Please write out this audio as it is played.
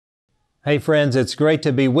Hey friends, it's great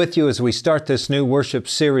to be with you as we start this new worship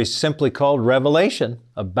series simply called Revelation,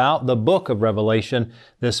 about the book of Revelation,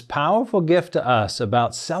 this powerful gift to us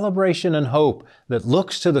about celebration and hope that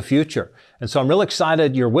looks to the future. And so I'm real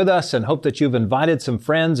excited you're with us and hope that you've invited some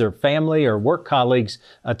friends or family or work colleagues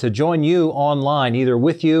to join you online, either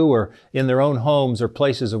with you or in their own homes or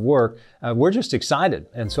places of work. We're just excited,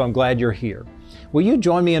 and so I'm glad you're here. Will you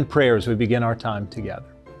join me in prayer as we begin our time together?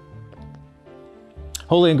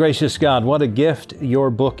 Holy and gracious God, what a gift your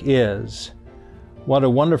book is. What a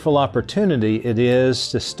wonderful opportunity it is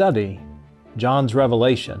to study John's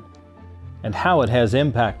Revelation and how it has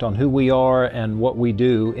impact on who we are and what we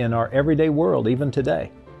do in our everyday world, even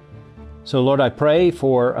today. So Lord, I pray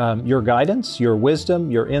for your guidance, your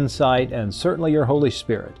wisdom, your insight, and certainly your Holy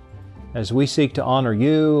Spirit as we seek to honor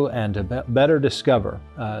you and to better discover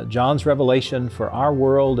John's Revelation for our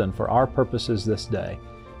world and for our purposes this day.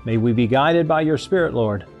 May we be guided by your Spirit,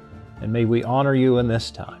 Lord, and may we honor you in this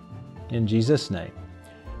time. In Jesus' name,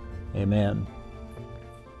 amen.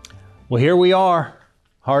 Well, here we are.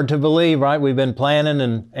 Hard to believe, right? We've been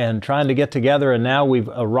planning and trying to get together, and now we've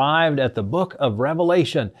arrived at the book of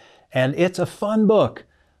Revelation. And it's a fun book,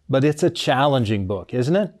 but it's a challenging book,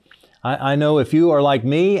 isn't it? I know if you are like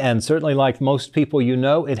me, and certainly like most people you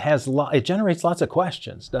know, it generates lots of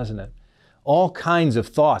questions, doesn't it? All kinds of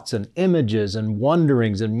thoughts and images and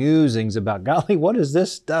wonderings and musings about, golly, what does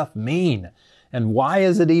this stuff mean? And why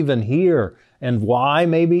is it even here? And why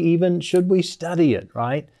maybe even should we study it,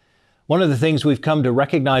 right? One of the things we've come to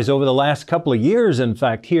recognize over the last couple of years, in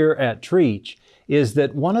fact, here at Trietsch, is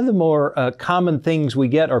that one of the more common things we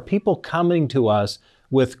get are people coming to us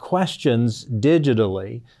with questions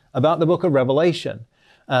digitally about the book of Revelation.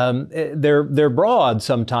 They're broad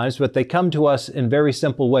sometimes, but they come to us in very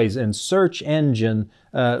simple ways. In search engine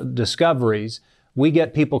discoveries, we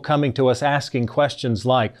get people coming to us asking questions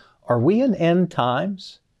like, are we in end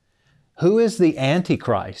times? Who is the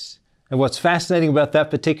Antichrist? And what's fascinating about that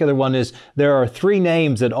particular one is there are three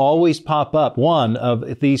names that always pop up. One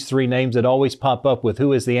of these three names that always pop up with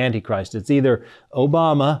who is the Antichrist. It's either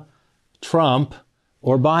Obama, Trump,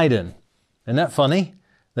 or Biden. Isn't that funny?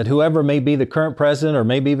 That whoever may be the current president or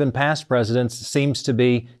maybe even past presidents seems to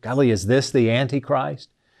be, golly, is this the Antichrist?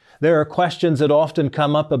 There are questions that often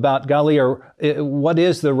come up about, golly, what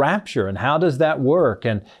is the rapture and how does that work?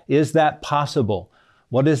 And is that possible?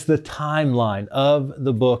 What is the timeline of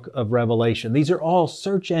the book of Revelation? These are all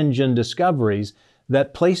search engine discoveries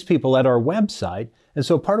that place people at our website. And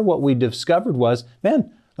so part of what we discovered was,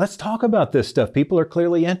 man, let's talk about this stuff. People are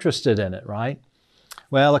clearly interested in it, right?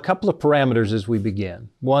 Well, a couple of parameters as we begin.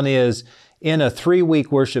 One is, in a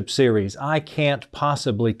 3-week worship series, I can't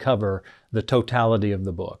possibly cover the totality of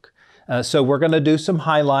the book. So we're going to do some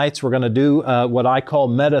highlights. We're going to do what I call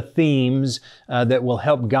meta themes that will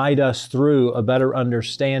help guide us through a better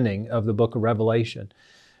understanding of the book of Revelation.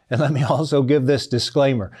 And let me also give this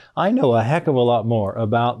disclaimer. I know a heck of a lot more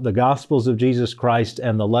about the Gospels of Jesus Christ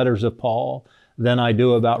and the letters of Paul than I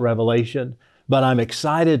do about Revelation, but I'm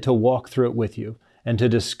excited to walk through it with you and to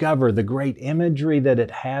discover the great imagery that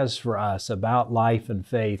it has for us about life and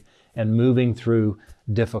faith and moving through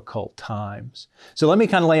difficult times. So let me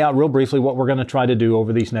kind of lay out real briefly what we're going to try to do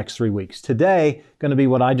over these next 3 weeks. Today, going to be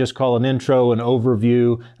what I just call an intro, an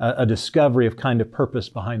overview, a discovery of kind of purpose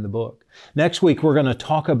behind the book. Next week, we're going to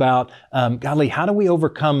talk about, golly, how do we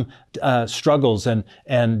overcome struggles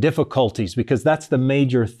and difficulties? Because that's the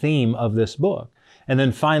major theme of this book. And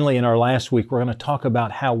then finally, in our last week, we're going to talk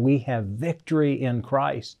about how we have victory in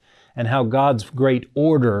Christ and how God's great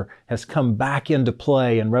order has come back into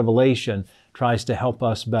play, and Revelation tries to help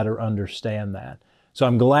us better understand that. So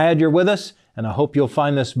I'm glad you're with us, and I hope you'll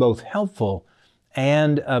find this both helpful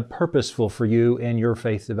and purposeful for you in your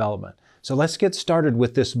faith development. So let's get started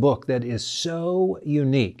with this book that is so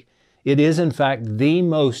unique. It is, in fact, the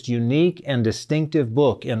most unique and distinctive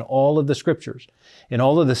book in all of the Scriptures. In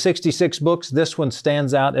all of the 66 books, this one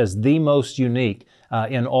stands out as the most unique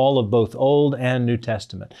in all of both Old and New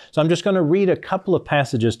Testament. So I'm just going to read a couple of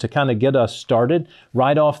passages to kind of get us started.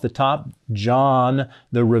 Right off the top, John,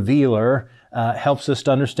 the revealer, helps us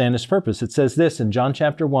to understand his purpose. It says this in John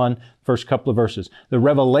chapter 1, first couple of verses. The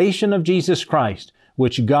revelation of Jesus Christ,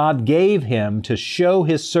 which God gave him to show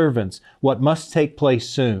his servants what must take place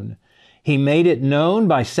soon. He made it known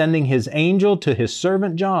by sending his angel to his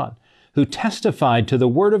servant John, who testified to the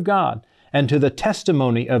word of God and to the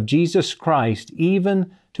testimony of Jesus Christ,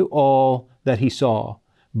 even to all that he saw.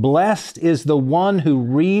 Blessed is the one who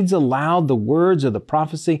reads aloud the words of the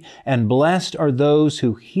prophecy, and blessed are those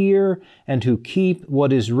who hear and who keep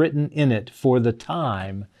what is written in it, for the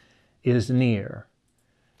time is near.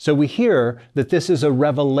 So we hear that this is a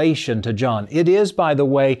revelation to John. It is, by the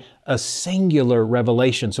way, a singular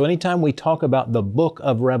revelation. So anytime we talk about the book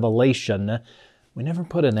of Revelation, we never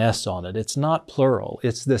put an S on it. It's not plural.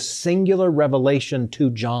 It's the singular revelation to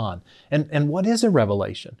John. And what is a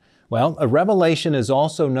revelation? Well, a revelation is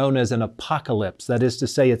also known as an apocalypse. That is to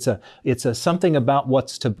say, it's a something about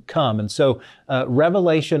what's to come. And so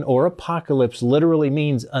revelation or apocalypse literally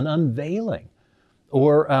means an unveiling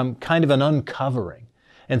or kind of an uncovering.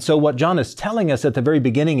 And so what John is telling us at the very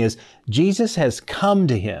beginning is Jesus has come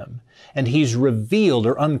to him and he's revealed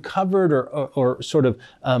or uncovered or sort of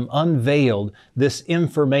unveiled this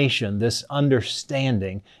information, this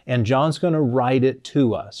understanding, and John's going to write it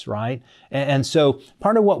to us, right? And so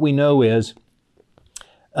part of what we know is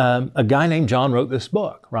a guy named John wrote this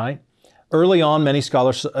book, right? Early on, many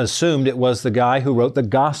scholars assumed it was the guy who wrote the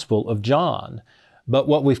Gospel of John. But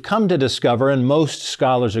what we've come to discover, and most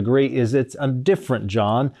scholars agree, is it's a different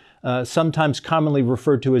John, sometimes commonly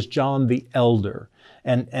referred to as John the Elder.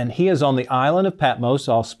 And he is on the island of Patmos.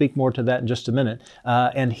 I'll speak more to that in just a minute.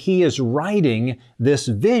 And he is writing this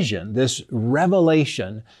vision, this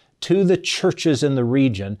revelation to the churches in the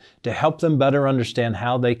region to help them better understand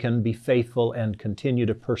how they can be faithful and continue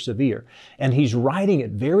to persevere. And he's writing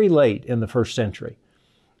it very late in the first century.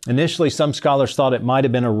 Initially, some scholars thought it might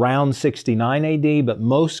have been around 69 AD, but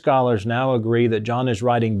most scholars now agree that John is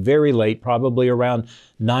writing very late, probably around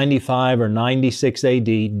 95 or 96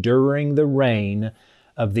 AD, during the reign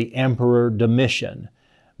of the Emperor Domitian.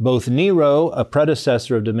 Both Nero, a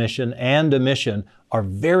predecessor of Domitian, and Domitian are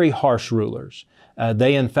very harsh rulers.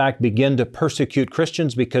 They, in fact, begin to persecute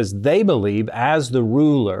Christians because they believe, as the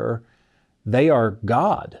ruler, they are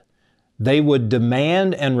God. They would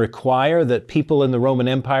demand and require that people in the Roman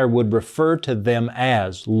Empire would refer to them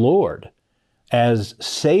as Lord, as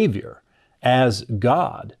Savior, as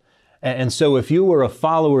God. And so if you were a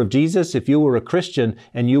follower of Jesus, if you were a Christian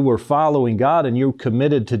and you were following God and you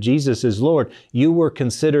committed to Jesus as Lord, you were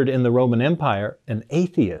considered in the Roman Empire an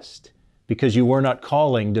atheist because you were not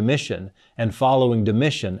calling Domitian and following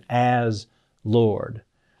Domitian as Lord.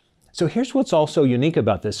 So here's what's also unique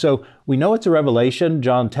about this. So we know it's a revelation,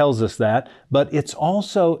 John tells us that, but it's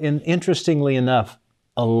also, interestingly enough,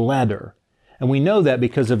 a letter. And we know that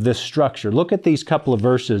because of this structure. Look at these couple of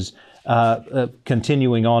verses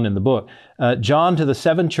continuing on in the book. John to the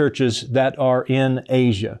 7 churches that are in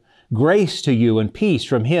Asia. Grace to you and peace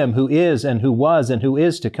from Him who is and who was and who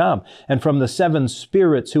is to come, and from the 7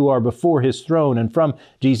 spirits who are before His throne, and from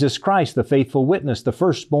Jesus Christ, the faithful witness, the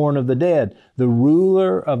firstborn of the dead, the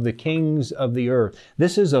ruler of the kings of the earth.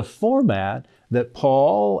 This is a format that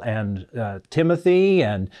Paul and Timothy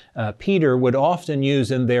and Peter would often use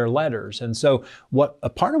in their letters. And so a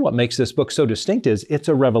part of what makes this book so distinct is it's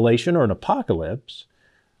a revelation or an apocalypse,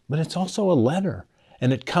 but it's also a letter.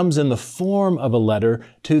 And it comes in the form of a letter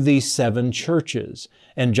to these 7 churches.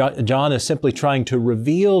 And John is simply trying to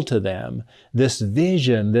reveal to them this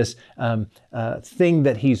vision, this thing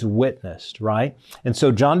that he's witnessed, right? And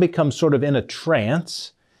so John becomes sort of in a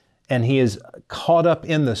trance, and he is caught up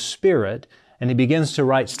in the Spirit, and he begins to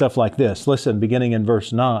write stuff like this. Listen, beginning in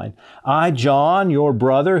verse 9. I, John, your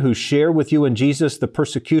brother, who share with you in Jesus the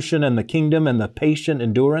persecution and the kingdom and the patient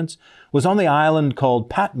endurance, was on the island called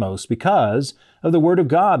Patmos because of the Word of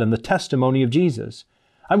God and the testimony of Jesus.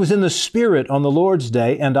 I was in the Spirit on the Lord's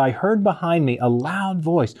day, and I heard behind me a loud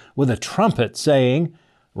voice with a trumpet saying,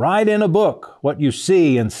 Write in a book what you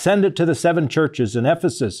see and send it to the 7 churches in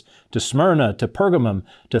Ephesus, to Smyrna, to Pergamum,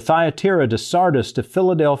 to Thyatira, to Sardis, to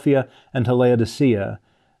Philadelphia, and to Laodicea.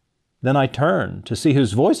 Then I turned to see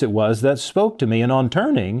whose voice it was that spoke to me, and on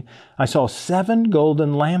turning, I saw 7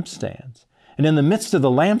 golden lampstands. And in the midst of the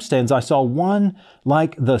lampstands, I saw one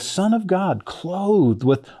like the Son of God, clothed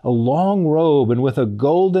with a long robe and with a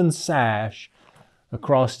golden sash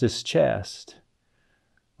across his chest.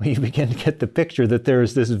 You begin to get the picture that there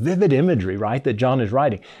is this vivid imagery, right, that John is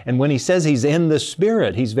writing. And when he says he's in the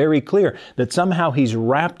Spirit, he's very clear that somehow he's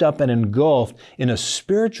wrapped up and engulfed in a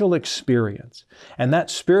spiritual experience. And that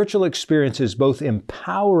spiritual experience is both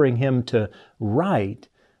empowering him to write,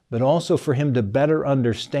 but also for him to better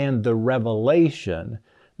understand the revelation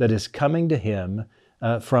that is coming to him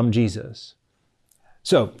from Jesus.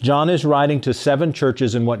 So, John is writing to 7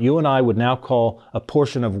 churches in what you and I would now call a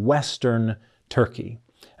portion of Western Turkey.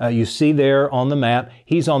 You see there on the map,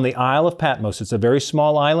 he's on the Isle of Patmos. It's a very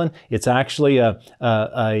small island. It's actually a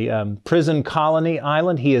prison colony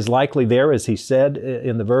island. He is likely there, as he said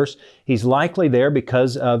in the verse, he's likely there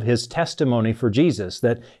because of his testimony for Jesus,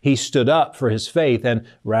 that he stood up for his faith, and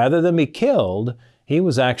rather than be killed, he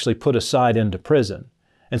was actually put aside into prison.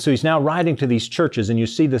 And so he's now writing to these churches, and you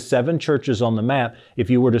see the 7 churches on the map. If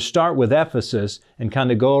you were to start with Ephesus and kind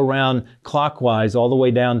of go around clockwise all the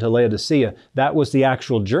way down to Laodicea, that was the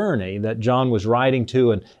actual journey that John was writing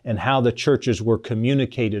to and how the churches were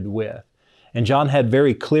communicated with. And John had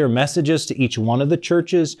very clear messages to each one of the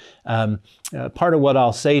churches. Part of what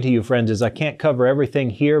I'll say to you, friends, is I can't cover everything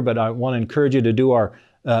here, but I want to encourage you to do our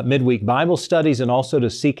midweek Bible studies and also to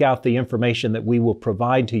seek out the information that we will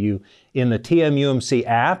provide to you in the TMUMC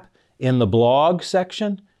app, in the blog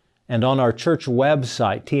section, and on our church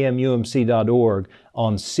website, tmumc.org,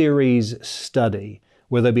 on series study,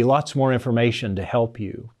 where there'll be lots more information to help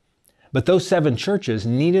you. But those 7 churches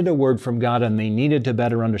needed a word from God, and they needed to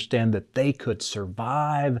better understand that they could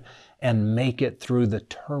survive and make it through the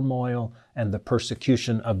turmoil and the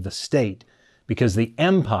persecution of the state, because the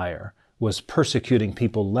empire was persecuting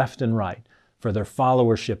people left and right for their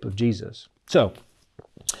followership of Jesus. So,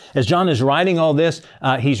 as John is writing all this,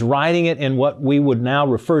 he's writing it in what we would now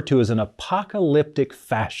refer to as an apocalyptic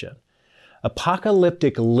fashion.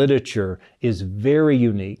 Apocalyptic literature is very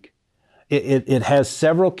unique. It has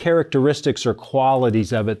several characteristics or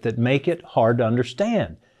qualities of it that make it hard to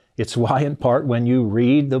understand. It's why, in part, when you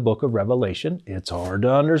read the book of Revelation, it's hard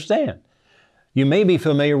to understand. You may be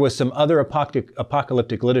familiar with some other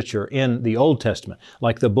apocalyptic literature in the Old Testament,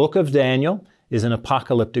 like the book of Daniel is an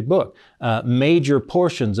apocalyptic book. Major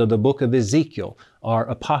portions of the book of Ezekiel are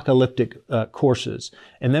apocalyptic courses.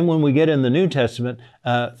 And then when we get in the New Testament,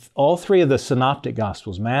 all 3 of the synoptic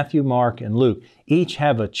Gospels, Matthew, Mark, and Luke, each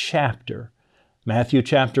have a chapter. Matthew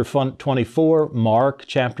chapter 24, Mark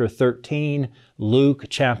chapter 13, Luke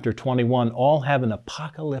chapter 21, all have an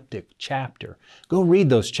apocalyptic chapter. Go read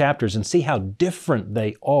those chapters and see how different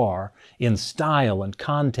they are in style and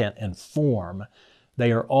content and form.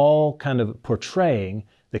 They are all kind of portraying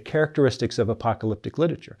the characteristics of apocalyptic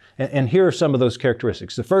literature. And here are some of those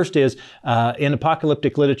characteristics. The first is, in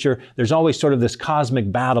apocalyptic literature, there's always sort of this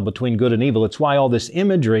cosmic battle between good and evil. It's why all this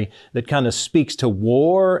imagery that kind of speaks to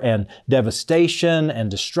war and devastation and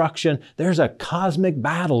destruction, there's a cosmic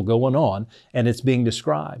battle going on, and it's being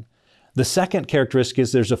described. The second characteristic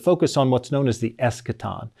is there's a focus on what's known as the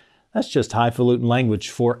eschaton. That's just highfalutin language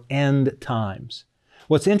for end times.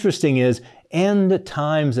 What's interesting is end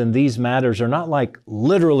times and these matters are not like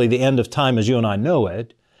literally the end of time as you and I know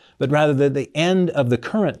it, but rather the end of the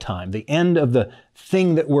current time, the end of the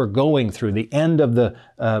thing that we're going through, the end of the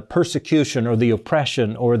persecution or the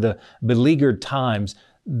oppression or the beleaguered times.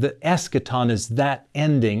 The eschaton is that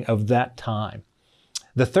ending of that time.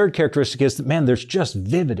 The third characteristic is that, man, there's just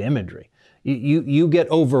vivid imagery. You get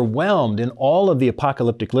overwhelmed in all of the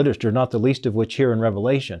apocalyptic literature, not the least of which here in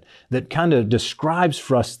Revelation, that kind of describes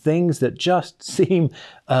for us things that just seem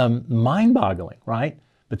mind-boggling, right?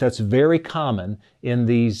 But that's very common in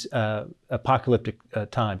these apocalyptic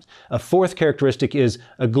times. A fourth characteristic is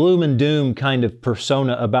a gloom and doom kind of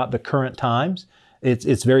persona about the current times.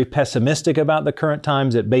 It's very pessimistic about the current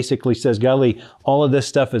times. It basically says, golly, all of this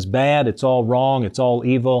stuff is bad, it's all wrong, it's all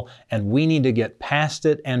evil, and we need to get past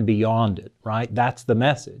it and beyond it, right? That's the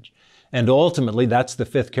message. And ultimately, that's the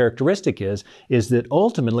fifth characteristic is that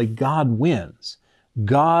ultimately God wins.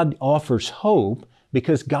 God offers hope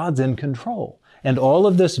because God's in control. And all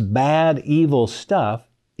of this bad, evil stuff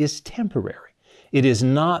is temporary. It is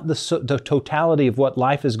not the totality of what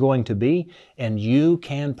life is going to be, and you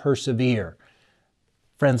can persevere.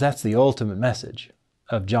 Friends, that's the ultimate message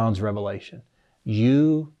of John's revelation.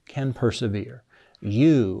 You can persevere.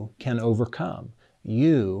 You can overcome.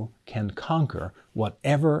 You can conquer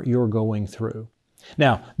whatever you're going through.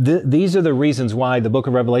 Now, these are the reasons why the book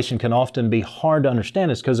of Revelation can often be hard to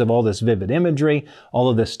understand. It's because of all this vivid imagery, all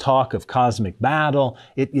of this talk of cosmic battle.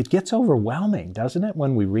 It gets overwhelming, doesn't it,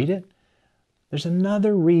 when we read it? There's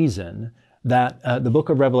another reason that the book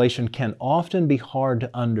of Revelation can often be hard to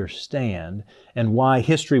understand, and why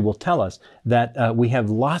history will tell us that we have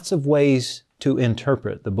lots of ways to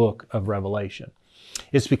interpret the book of Revelation.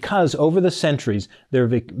 It's because over the centuries, there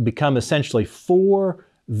have become essentially 4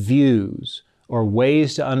 views or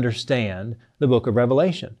ways to understand the book of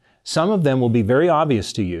Revelation. Some of them will be very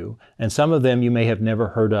obvious to you, and some of them you may have never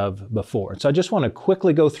heard of before. So I just want to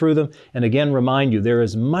quickly go through them and again remind you there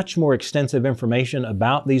is much more extensive information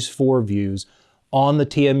about these 4 views on the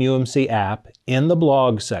TMUMC app, in the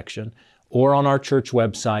blog section, or on our church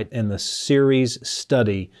website in the series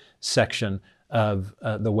study section of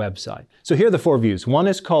the website. So here are the 4 views. One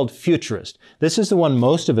is called futurist. This is the one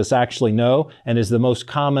most of us actually know and is the most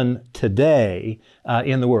common today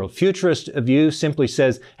in the world. Futurist view simply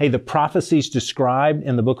says, hey, the prophecies described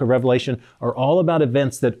in the book of Revelation are all about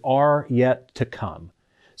events that are yet to come.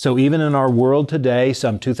 So even in our world today,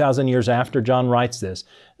 some 2,000 years after John writes this,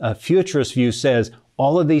 a futurist view says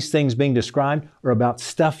all of these things being described are about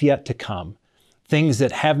stuff yet to come, things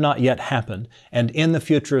that have not yet happened. And in the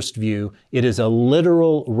futurist view, it is a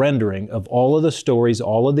literal rendering of all of the stories,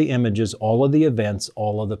 all of the images, all of the events,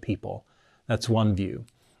 all of the people. That's one view.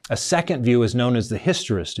 A second view is known as the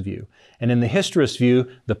historist view. And in the historist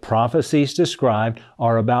view, the prophecies described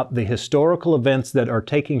are about the historical events that are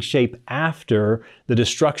taking shape after the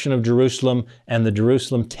destruction of Jerusalem and the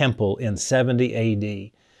Jerusalem temple in 70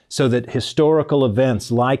 AD. So that historical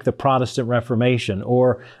events like the Protestant Reformation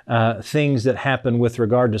or things that happen with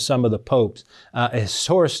regard to some of the popes, a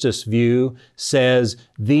historist view says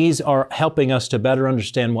these are helping us to better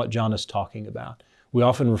understand what John is talking about. We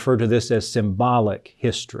often refer to this as symbolic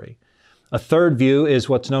history. A third view is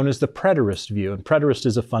what's known as the preterist view. And preterist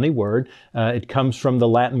is a funny word. It comes from the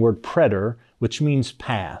Latin word preter, which means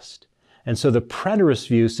past. And so the preterist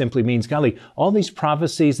view simply means, golly, all these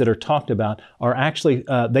prophecies that are talked about are actually,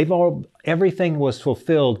 everything was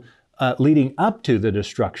fulfilled leading up to the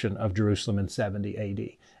destruction of Jerusalem in 70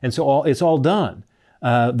 AD. And so it's all done.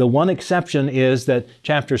 The one exception is that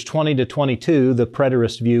chapters 20 to 22, the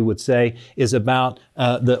preterist view would say, is about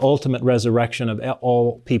the ultimate resurrection of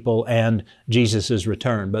all people and Jesus'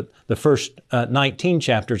 return. But the first 19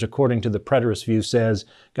 chapters, according to the preterist view, says,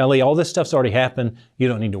 golly, all this stuff's already happened. You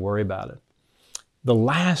don't need to worry about it. The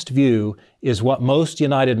last view is what most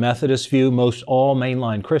United Methodists view, most all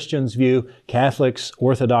mainline Christians view, Catholics,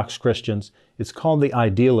 Orthodox Christians. It's called the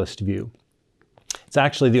idealist view. It's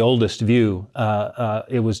actually the oldest view.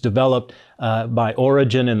 It was developed by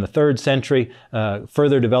Origen in the 3rd century,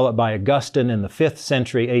 further developed by Augustine in the 5th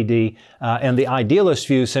century AD. And the idealist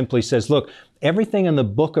view simply says, look, everything in the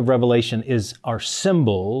book of Revelation are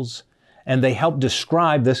symbols, and they help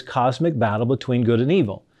describe this cosmic battle between good and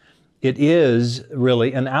evil. It is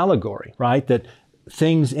really an allegory, right? That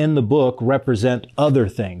things in the book represent other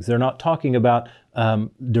things. They're not talking about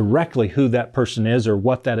directly who that person is or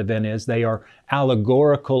what that event is. They are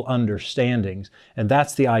allegorical understandings, and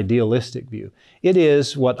that's the idealistic view. It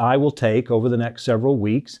is what I will take over the next several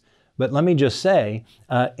weeks, but let me just say,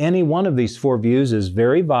 any one of these 4 views is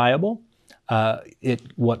very viable.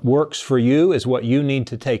 What works for you is what you need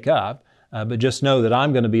to take up, but just know that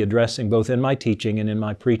I'm going to be addressing both in my teaching and in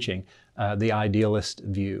my preaching the idealist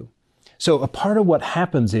view. So a part of what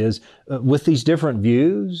happens is with these different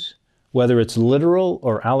views, whether it's literal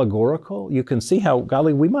or allegorical, you can see how,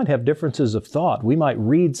 golly, we might have differences of thought. We might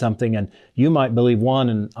read something and you might believe one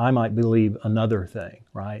and I might believe another thing,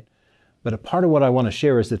 right? But a part of what I want to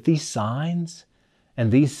share is that these signs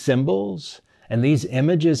and these symbols and these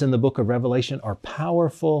images in the book of Revelation are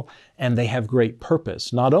powerful and they have great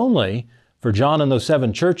purpose, not only for John and those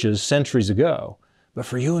 7 churches centuries ago, but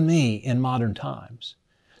for you and me in modern times.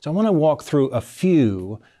 So I want to walk through a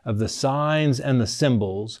few of the signs and the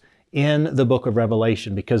symbols in the book of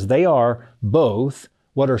Revelation, because they are both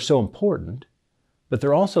what are so important, but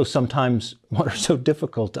they're also sometimes what are so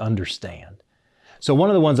difficult to understand. So one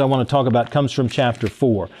of the ones I want to talk about comes from chapter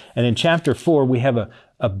 4. And in chapter 4, we have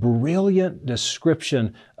a brilliant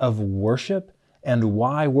description of worship and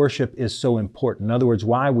why worship is so important. In other words,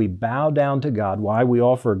 why we bow down to God, why we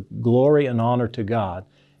offer glory and honor to God,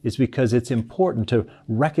 is because it's important to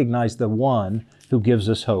recognize the one who gives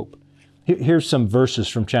us hope. Here's some verses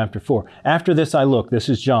from chapter 4. After this I looked, this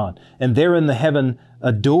is John, and there in the heaven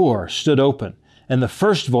a door stood open. And the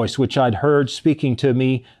first voice which I'd heard speaking to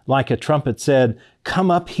me like a trumpet said,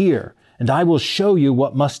 "Come up here, and I will show you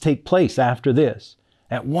what must take place after this."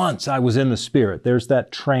 At once I was in the Spirit. There's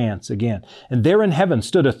that trance again. And there in heaven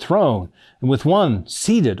stood a throne, and with one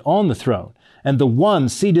seated on the throne. And the one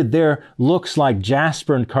seated there looks like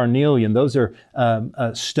jasper and carnelian. Those are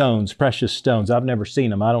stones, precious stones. I've never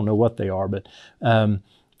seen them. I don't know what they are. But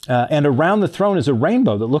and around the throne is a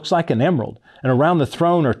rainbow that looks like an emerald. And around the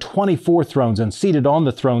throne are 24 thrones, and seated on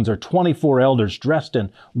the thrones are 24 elders dressed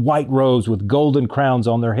in white robes with golden crowns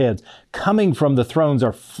on their heads. Coming from the thrones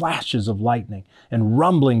are flashes of lightning and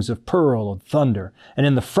rumblings of pearl and thunder. And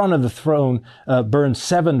in the front of the throne burn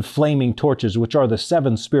 7 flaming torches, which are the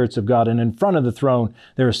 7 spirits of God. And in front of the throne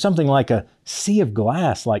there is something like a sea of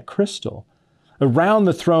glass, like crystal. Around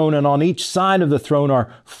the throne and on each side of the throne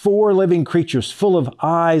are 4 living creatures full of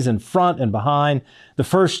eyes in front and behind. The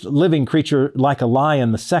first living creature like a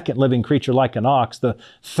lion, the second living creature like an ox, the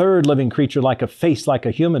third living creature like a face like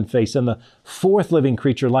a human face, and the fourth living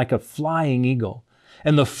creature like a flying eagle.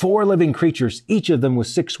 And the 4 living creatures, each of them with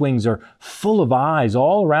 6 wings, are full of eyes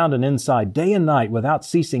all around and inside. Day and night without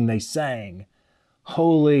ceasing they sang,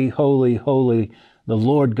 "Holy, holy, holy, the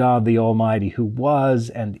Lord God the Almighty, who was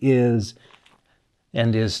and is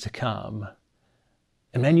and is to come.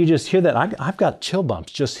 And man, you just hear that. I've got chill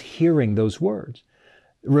bumps just hearing those words.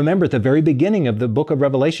 Remember, at the very beginning of the book of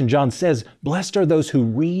Revelation, John says, blessed are those who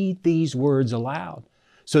read these words aloud.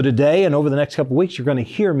 So today and over the next couple of weeks, you're going to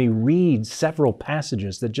hear me read several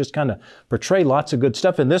passages that just kind of portray lots of good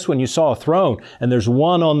stuff. In this one, you saw a throne, and there's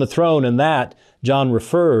one on the throne, and that John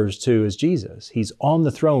refers to as Jesus. He's on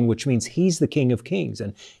the throne, which means He's the King of Kings,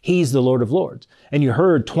 and He's the Lord of Lords. And you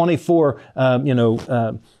heard 24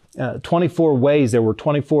 ways. There were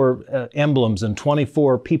 24 emblems and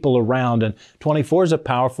 24 people around, and 24 is a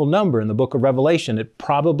powerful number in the book of Revelation. It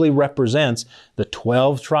probably represents the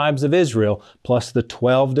 12 tribes of Israel plus the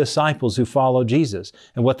 12 disciples who follow Jesus.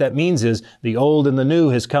 And what that means is the old and the new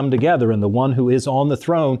has come together, and the one who is on the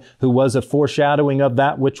throne, who was a foreshadowing of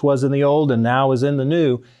that which was in the old and now is in the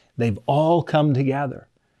new, they've all come together.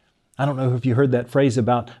 I don't know if you heard that phrase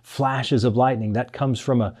about flashes of lightning. That comes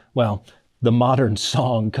from the modern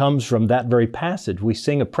song comes from that very passage. We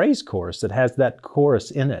sing a praise chorus that has that chorus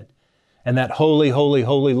in it. And that holy, holy,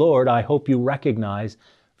 holy Lord, I hope you recognize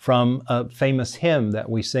from a famous hymn that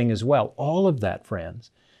we sing as well. All of that, friends,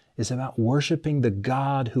 is about worshiping the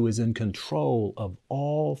God who is in control of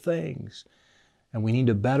all things. And we need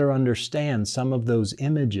to better understand some of those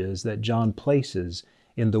images that John places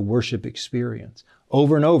in the worship experience.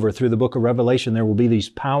 Over and over through the book of Revelation, there will be these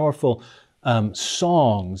powerful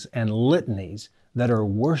songs and litanies that are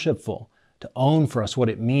worshipful to own for us what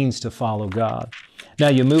it means to follow God. Now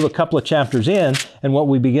you move a couple of chapters in, and what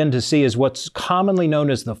we begin to see is what's commonly known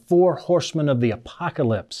as the four horsemen of the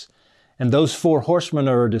apocalypse. And those four horsemen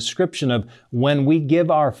are a description of when we give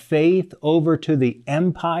our faith over to the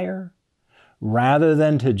empire rather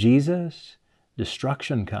than to Jesus,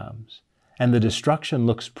 destruction comes. And the destruction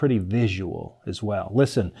looks pretty visual as well.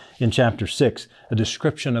 Listen, in chapter 6, a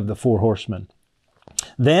description of the four horsemen.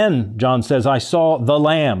 Then, John says, I saw the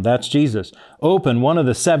Lamb, that's Jesus, open one of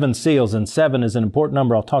the seven seals, and 7 is an important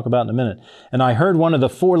number I'll talk about in a minute. And I heard one of the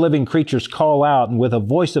four living creatures call out, and with a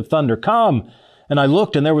voice of thunder, come! And I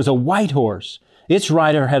looked, and there was a white horse. Its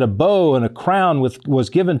rider had a bow, and a crown was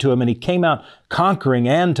given to him, and he came out conquering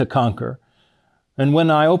and to conquer. And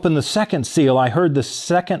when I opened the second seal, I heard the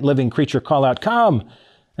second living creature call out, come!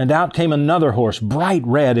 And out came another horse, bright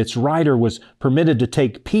red. Its rider was permitted to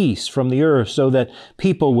take peace from the earth so that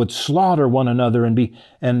people would slaughter one another and be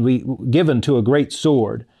given to a great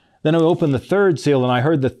sword. Then I opened the third seal, and I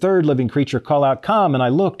heard the third living creature call out, come! And I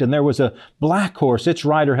looked, and there was a black horse. Its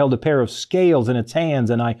rider held a pair of scales in its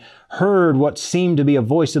hands, and I heard what seemed to be a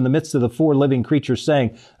voice in the midst of the four living creatures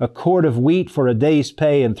saying, a quart of wheat for a day's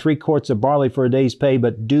pay, and 3 quarts of barley for a day's pay,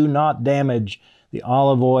 but do not damage the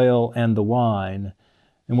olive oil and the wine.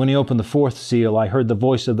 And when he opened the fourth seal, I heard the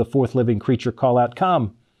voice of the fourth living creature call out,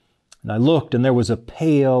 come! And I looked, and there was a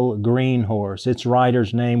pale green horse. Its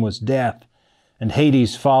rider's name was Death, and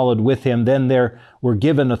Hades followed with him. Then there were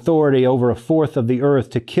given authority over a fourth of the earth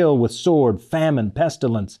to kill with sword, famine,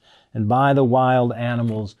 pestilence, and by the wild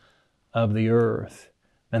animals of the earth.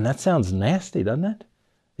 And that sounds nasty, doesn't it?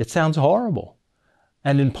 It sounds horrible.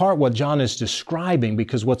 And in part what John is describing,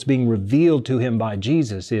 because what's being revealed to him by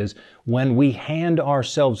Jesus is when we hand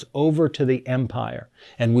ourselves over to the empire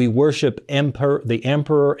and we worship the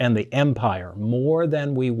emperor and the empire more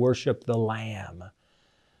than we worship the Lamb,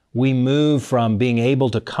 we move from being able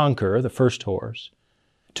to conquer, the first horse,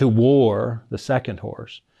 to war, the second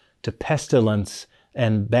horse, to pestilence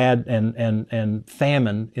and bad and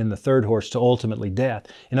famine in the third horse, to ultimately death.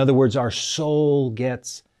 In other words, our soul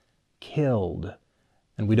gets killed,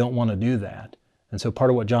 and we don't want to do that. And so part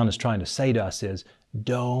of what John is trying to say to us is,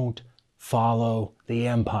 don't follow the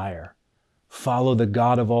empire. Follow the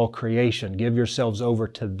God of all creation. Give yourselves over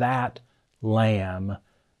to that Lamb,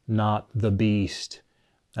 not the beast.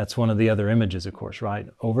 That's one of the other images, of course, right?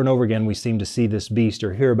 Over and over again, we seem to see this beast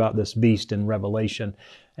or hear about this beast in Revelation.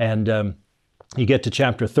 And you get to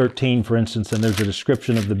chapter 13, for instance, and there's a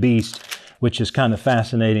description of the beast, which is kind of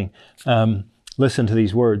fascinating. Listen to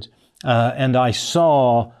these words. And I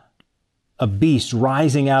saw a beast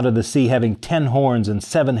rising out of the sea, having 10 horns and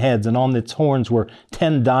 7 heads, and on its horns were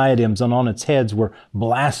 10 diadems, and on its heads were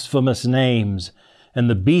blasphemous names. And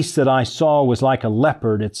the beast that I saw was like a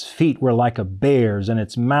leopard, its feet were like a bear's, and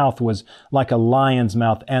its mouth was like a lion's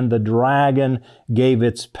mouth. And the dragon gave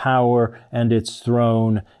its power and its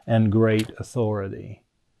throne and great authority.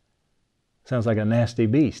 Sounds like a nasty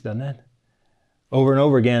beast, doesn't it? Over and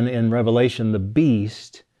over again in Revelation, the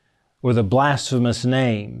beast or the blasphemous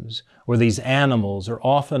names or these animals are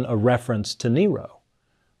often a reference to Nero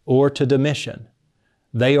or to Domitian.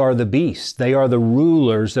 They are the beasts. They are the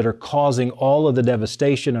rulers that are causing all of the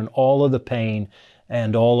devastation and all of the pain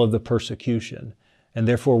and all of the persecution. And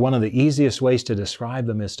therefore, one of the easiest ways to describe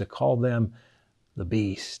them is to call them the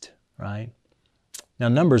beast, right? Now,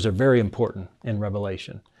 numbers are very important in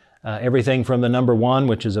Revelation. Everything from the number 1,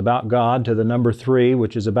 which is about God, to the number 3,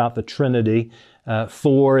 which is about the Trinity.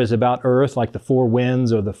 4 is about earth, like the 4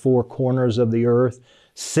 winds or the 4 corners of the earth.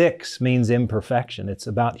 6 means imperfection. It's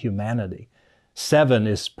about humanity. 7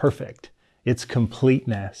 is perfect. It's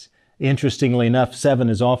completeness. Interestingly enough, 7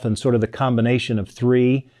 is often sort of the combination of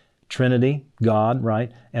 3, Trinity, God,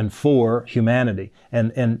 right? And 4, humanity.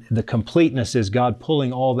 And the completeness is God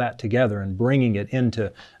pulling all that together and bringing it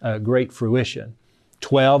into great fruition.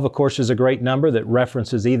 12, of course, is a great number that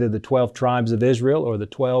references either the 12 tribes of Israel or the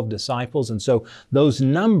 12 disciples. And so those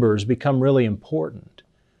numbers become really important.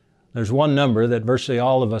 There's one number that virtually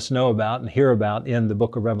all of us know about and hear about in the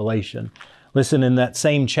book of Revelation. Listen, in that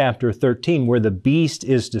same chapter 13, where the beast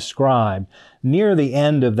is described, near the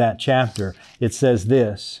end of that chapter, it says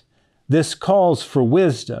this: "This calls for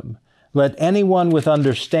wisdom. Let anyone with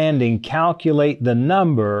understanding calculate the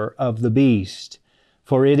number of the beast,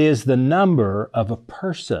 for it is the number of a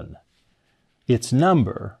person. Its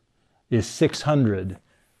number is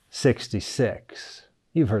 666.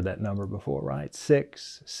 You've heard that number before, right?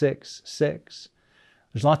 666.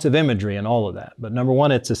 There's lots of imagery in all of that. But number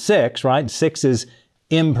 1, it's a 6, right? 6 is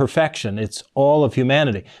imperfection. It's all of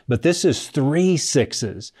humanity. But this is 3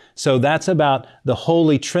 6s. So that's about the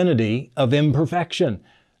Holy Trinity of imperfection.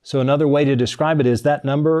 So another way to describe it is that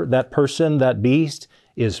number, that person, that beast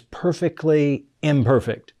is perfectly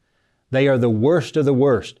imperfect. They are the worst of the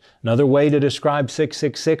worst. Another way to describe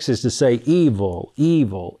 666 is to say evil,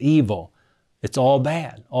 evil, evil. It's all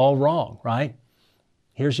bad, all wrong, right?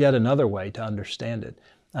 Here's yet another way to understand it.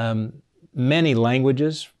 Many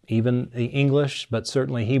languages, even English, but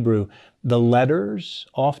certainly Hebrew, the letters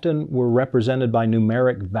often were represented by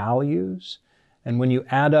numeric values. And when you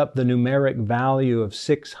add up the numeric value of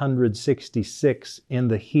 666 in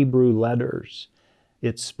the Hebrew letters,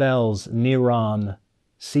 it spells Neron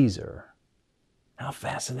Caesar. How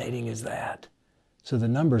fascinating is that? So the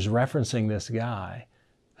number's referencing this guy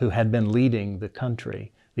who had been leading the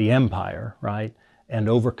country, the empire, right? And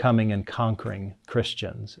overcoming and conquering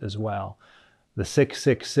Christians as well. The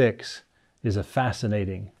 666 is a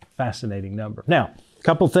fascinating, fascinating number. Now, a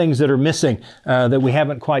couple things that are missing that we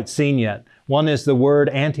haven't quite seen yet. One is the word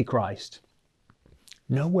Antichrist.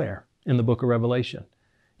 Nowhere in the book of Revelation.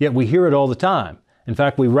 Yet we hear it all the time. In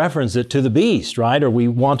fact, we reference it to the beast, right? Or we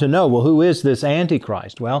want to know, well, who is this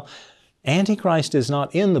Antichrist? Well, Antichrist is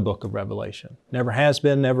not in the book of Revelation. Never has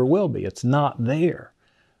been, never will be. It's not there.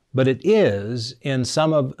 But it is in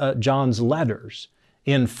some of John's letters.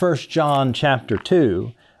 In 1 John chapter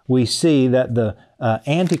 2, we see that the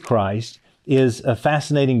Antichrist is a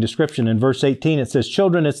fascinating description. In verse 18, it says,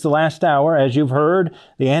 "Children, it's the last hour. As you've heard,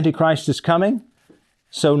 the Antichrist is coming.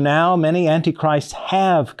 So now many Antichrists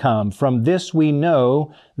have come. From this we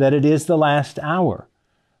know that it is the last hour."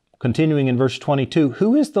 Continuing in verse 22,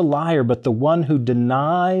 "Who is the liar but the one who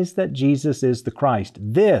denies that Jesus is the Christ?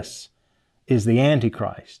 This is the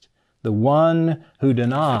Antichrist, the one who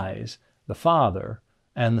denies the Father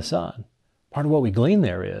and the Son." Part of what we glean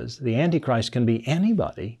there is the Antichrist can be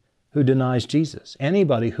anybody who denies Jesus,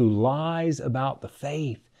 anybody who lies about the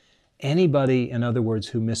faith, anybody, in other words,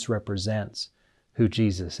 who misrepresents who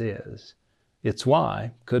Jesus is. It's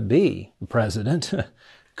why, could be the president,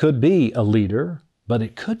 could be a leader, but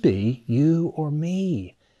it could be you or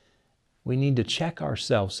me. We need to check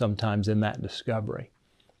ourselves sometimes in that discovery.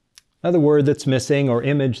 Another word that's missing, or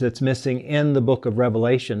image that's missing in the book of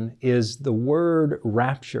Revelation, is the word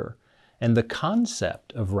rapture and the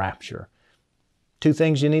concept of rapture. Two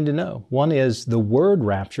things you need to know. One is the word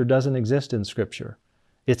rapture doesn't exist in Scripture.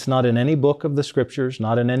 It's not in any book of the Scriptures,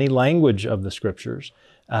 not in any language of the Scriptures.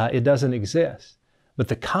 It doesn't exist. But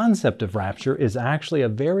the concept of rapture is actually a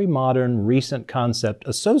very modern, recent concept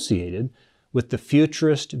associated with the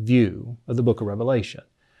futurist view of the book of Revelation.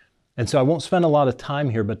 And so I won't spend a lot of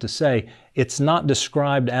time here, but to say it's not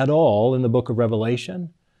described at all in the book of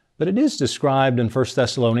Revelation, but it is described in 1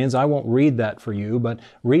 Thessalonians. I won't read that for you, but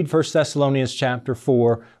read 1 Thessalonians chapter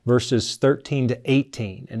 4, verses 13 to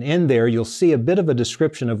 18. And in there, you'll see a bit of a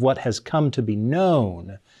description of what has come to be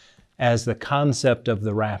known as the concept of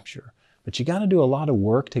the rapture. But you got to do a lot of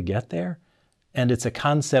work to get there. And it's a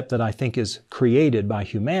concept that I think is created by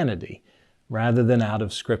humanity rather than out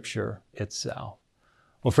of Scripture itself.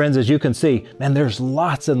 Well, friends, as you can see, man, there's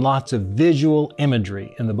lots and lots of visual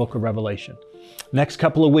imagery in the book of Revelation. Next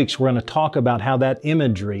couple of weeks, we're going to talk about how that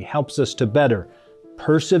imagery helps us to better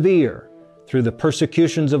persevere through the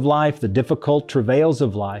persecutions of life, the difficult travails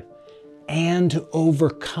of life, and to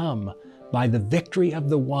overcome by the victory of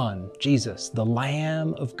the one, Jesus, the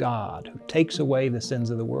Lamb of God, who takes away the sins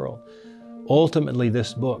of the world. Ultimately,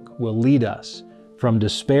 this book will lead us from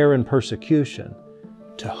despair and persecution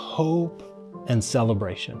to hope and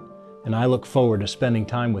celebration. And I look forward to spending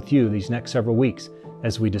time with you these next several weeks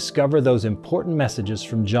as we discover those important messages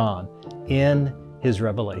from John in his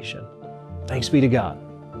revelation. Thanks be to God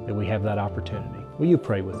that we have that opportunity. Will you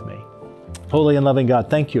pray with me? Holy and loving God,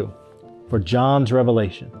 thank you for John's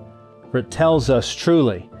revelation, for it tells us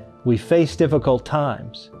truly we face difficult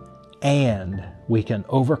times and we can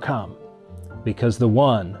overcome because the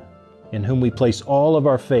one in whom we place all of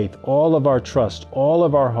our faith, all of our trust, all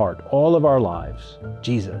of our heart, all of our lives,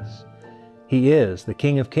 Jesus, He is the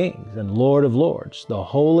King of Kings and Lord of Lords, the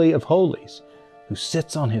Holy of Holies, who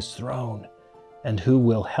sits on His throne and who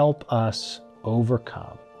will help us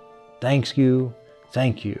overcome.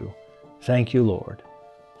 Thank you, Lord,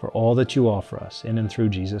 for all that you offer us in and through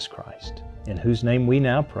Jesus Christ, in whose name we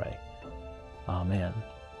now pray. Amen.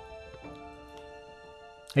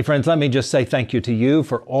 Hey friends, let me just say thank you to you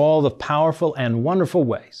for all the powerful and wonderful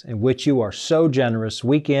ways in which you are so generous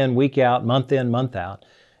week in, week out, month in, month out.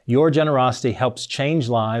 Your generosity helps change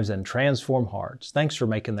lives and transform hearts. Thanks for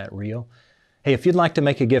making that real. Hey, if you'd like to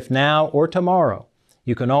make a gift now or tomorrow,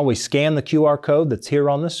 you can always scan the QR code that's here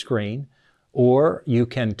on the screen, or you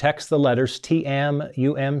can text the letters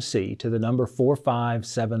TMUMC to the number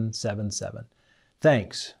 45777.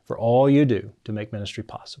 Thanks for all you do to make ministry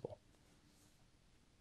possible.